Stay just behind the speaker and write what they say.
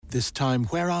This time,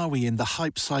 where are we in the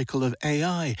hype cycle of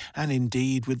AI, and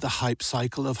indeed with the hype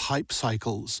cycle of hype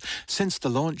cycles? Since the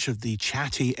launch of the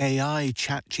chatty AI,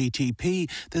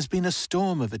 ChatGTP, there's been a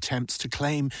storm of attempts to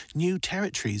claim new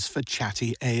territories for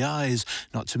chatty AIs,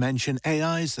 not to mention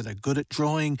AIs that are good at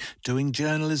drawing, doing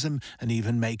journalism, and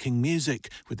even making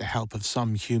music, with the help of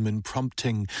some human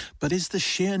prompting. But is the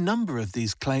sheer number of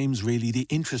these claims really the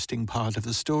interesting part of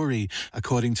the story?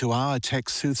 According to our tech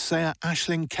soothsayer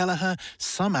Aisling Kelleher,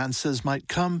 some answers might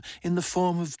come in the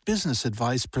form of business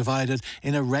advice provided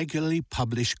in a regularly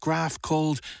published graph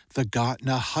called the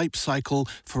Gartner Hype Cycle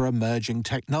for Emerging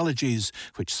Technologies,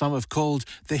 which some have called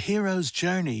the hero's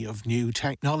journey of new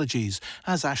technologies,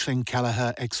 as Aisling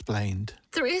Kelleher explained.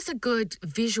 There is a good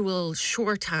visual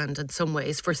shorthand in some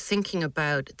ways for thinking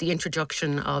about the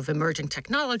introduction of emerging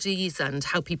technologies and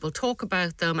how people talk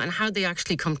about them and how they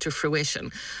actually come to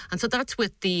fruition. And so that's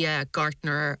with the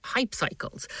Gartner Hype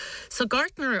Cycles. So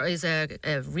Gartner is a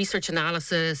research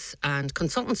analysis and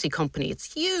consultancy company.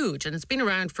 It's huge and it's been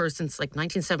around since like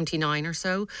 1979 or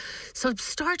so. So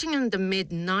starting in the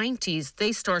mid-90s,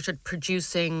 they started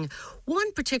producing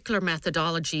one particular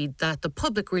methodology that the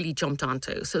public really jumped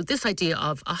onto. So this idea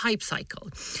of a hype cycle.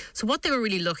 So what they were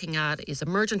really looking at is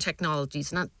emerging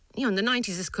technologies. Not, in the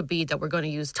 90s, this could be that we're going to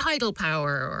use tidal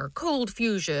power or cold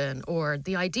fusion, or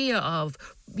the idea of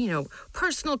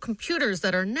personal computers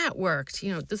that are networked.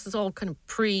 This is all kind of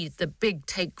pre the big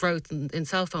tech growth in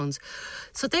cell phones.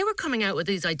 So they were coming out with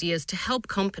these ideas to help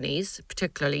companies,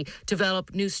 particularly,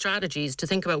 develop new strategies to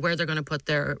think about where they're going to put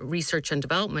their research and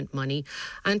development money,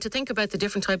 and to think about the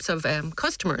different types of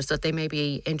customers that they may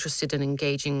be interested in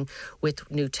engaging with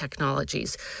new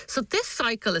technologies. So this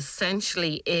cycle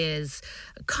essentially is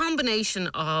a combination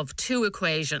of two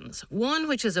equations. One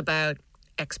which is about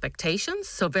expectations,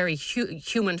 so very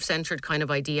human-centered kind of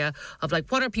idea of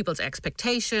like, what are people's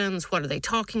expectations? What are they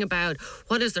talking about?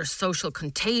 What is their social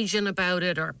contagion about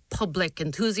it, or public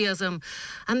enthusiasm?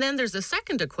 And then there's a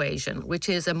second equation, which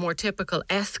is a more typical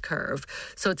S-curve.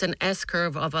 So it's an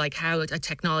S-curve of like how a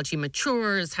technology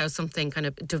matures, how something kind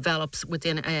of develops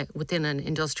within an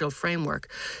industrial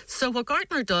framework. So what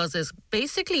Gartner does is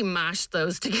basically mash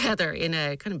those together in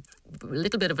a kind of a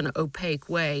little bit of an opaque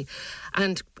way,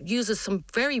 and uses some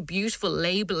very beautiful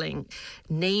labeling,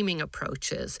 naming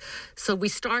approaches. So we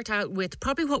start out with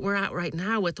probably what we're at right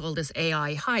now with all this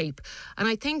AI hype. And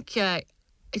I think it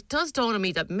does dawn on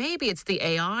me that maybe it's the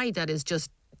AI that is just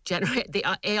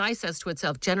the AI says to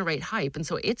itself, generate hype. And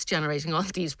so it's generating all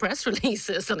these press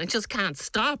releases, and it just can't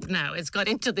stop now. It's got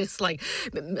into this, like,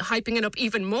 hyping it up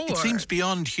even more. It seems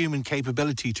beyond human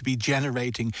capability to be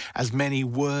generating as many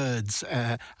words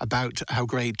about how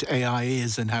great AI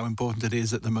is and how important it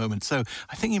is at the moment. So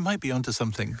I think you might be onto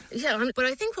something. Yeah, but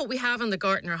I think what we have on the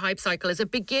Gartner hype cycle is it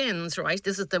begins, right?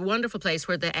 This is the wonderful place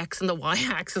where the X and the Y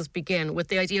axis begin with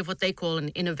the idea of what they call an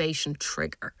innovation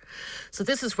trigger. So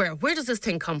this is where does this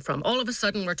thing come from? All of a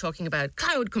sudden, we're talking about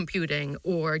cloud computing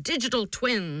or digital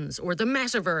twins or the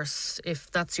metaverse, if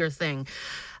that's your thing.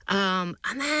 And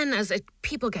then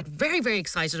people get very, very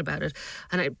excited about it,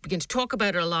 and I begin to talk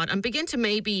about it a lot, and begin to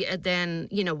maybe then,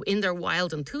 in their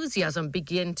wild enthusiasm,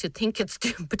 begin to think it's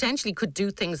potentially could do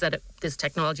things that this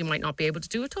technology might not be able to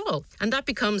do at all. And that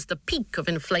becomes the peak of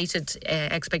inflated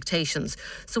expectations.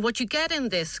 So what you get in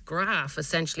this graph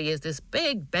essentially is this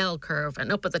big bell curve,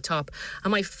 and up at the top.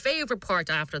 And my favorite part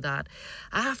after that,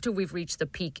 after we've reached the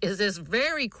peak, is this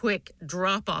very quick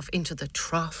drop off into the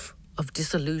trough of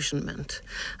disillusionment.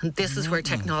 And this is where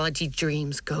technology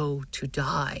dreams go to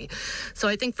die. So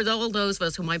I think for all those of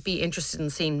us who might be interested in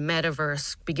seeing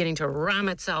metaverse beginning to ram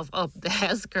itself up the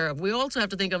S-curve, we also have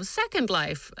to think of Second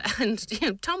Life and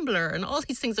Tumblr and all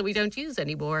these things that we don't use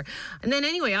anymore. And then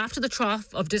anyway, after the trough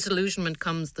of disillusionment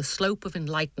comes the slope of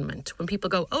enlightenment, when people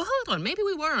go, oh, hold on, maybe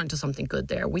we were onto something good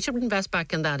there. We should invest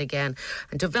back in that again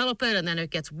and develop it, and then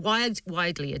it gets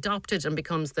widely adopted and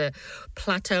becomes the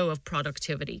plateau of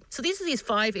productivity. So these are these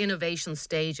 5 innovation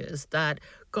stages that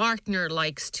Gartner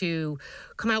likes to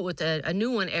come out with a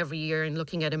new one every year in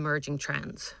looking at emerging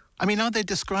trends. I mean, are they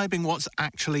describing what's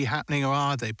actually happening, or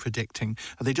are they predicting?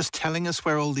 Are they just telling us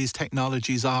where all these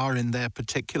technologies are in their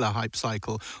particular hype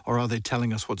cycle, or are they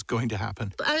telling us what's going to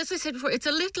happen? As I said before, it's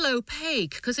a little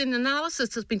opaque, because in analysis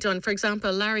that's been done, for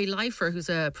example, Larry Leifer, who's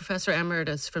a professor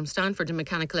emeritus from Stanford in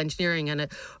mechanical engineering and a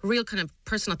real kind of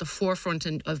person at the forefront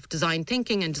of design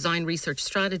thinking and design research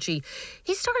strategy,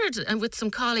 he started with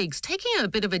some colleagues taking a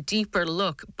bit of a deeper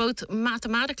look, both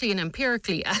mathematically and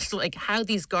empirically, at like how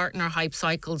these Gartner hype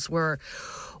cycles were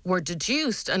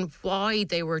deduced and why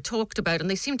they were talked about, and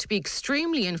they seem to be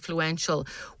extremely influential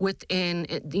within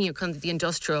kind of the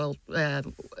industrial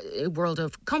world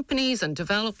of companies and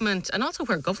development, and also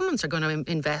where governments are going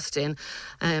to invest in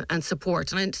and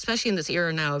support. And especially in this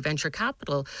era now of venture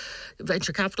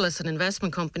capitalists and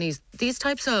investment companies, these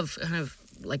types of kind of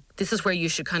this is where you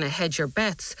should kind of hedge your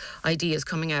bets ideas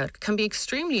coming out can be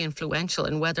extremely influential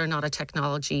in whether or not a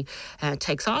technology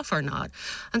takes off or not.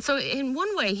 And so in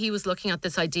one way he was looking at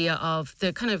this idea of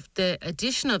the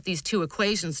addition of these two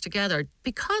equations together,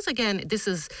 because again this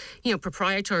is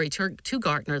proprietary to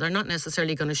Gartner. They're not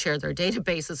necessarily going to share their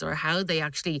databases or how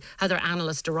their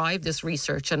analysts derive this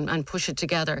research and push it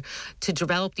together to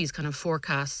develop these kind of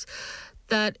forecasts,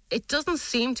 that it doesn't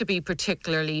seem to be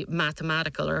particularly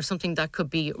mathematical or something that could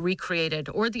be recreated,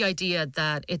 or the idea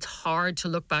that it's hard to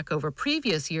look back over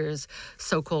previous years'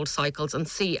 so-called cycles and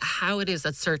see how it is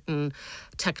that certain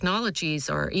technologies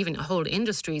or even whole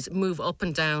industries move up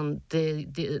and down the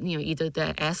either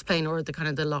the S-plane or the kind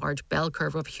of the large bell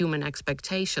curve of human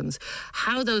expectations.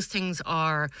 How those things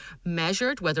are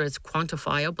measured, whether it's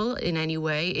quantifiable in any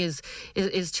way, is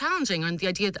challenging. And the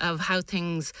idea of how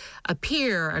things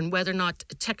appear and whether or not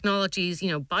technologies,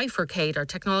 bifurcate or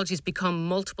technologies become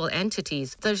multiple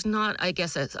entities. There's not, I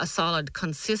guess, a solid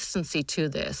consistency to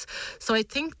this. So I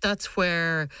think that's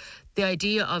where the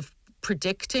idea of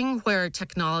predicting where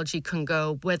technology can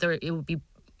go, whether it would be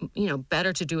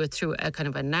better to do it through a kind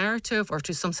of a narrative or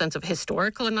through some sense of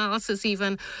historical analysis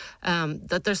even,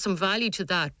 that there's some value to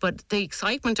that. But the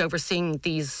excitement over seeing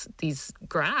these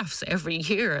graphs every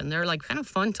year, and they're kind of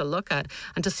fun to look at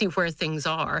and to see where things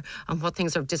are and what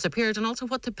things have disappeared, and also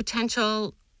what the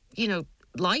potential,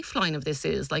 lifeline of this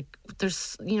is.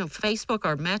 There's, Facebook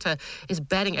or Meta is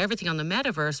betting everything on the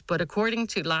metaverse, but according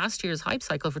to last year's hype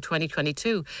cycle for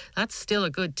 2022, that's still a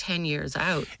good 10 years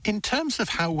out. In terms of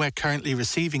how we're currently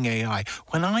receiving AI,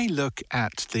 when I look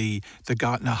at the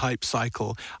Gartner hype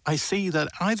cycle, I see that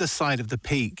either side of the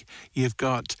peak, you've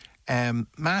got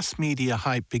mass media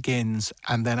hype begins,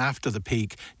 and then after the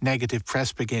peak, negative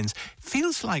press begins.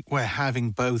 Feels like we're having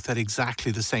both at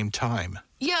exactly the same time.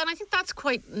 Yeah, and I think that's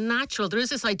quite natural. There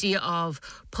is this idea of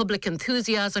public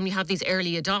enthusiasm. You have these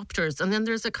early adopters, and then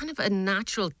there's a kind of a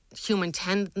natural human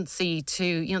tendency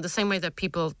to, the same way that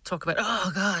people talk about,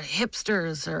 oh God,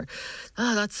 hipsters, or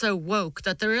oh, that's so woke,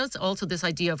 that there is also this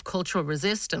idea of cultural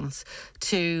resistance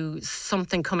to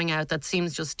something coming out that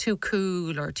seems just too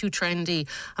cool or too trendy,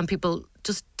 and people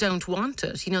just don't want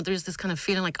it. There's this kind of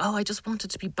feeling like, oh, I just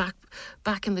wanted to be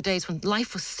back in the days when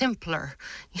life was simpler,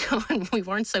 and we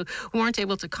weren't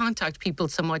able to contact people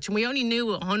so much, and we only knew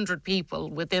 100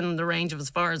 people within the range of as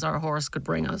far as our horse could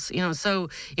bring us. So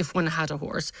if one had a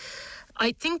horse,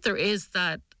 I think there is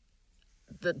that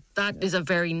is a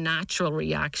very natural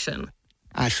reaction.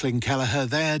 Aisling Kelleher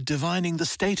there, divining the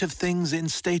state of things in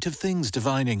State of Things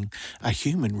Divining. A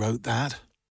human wrote that.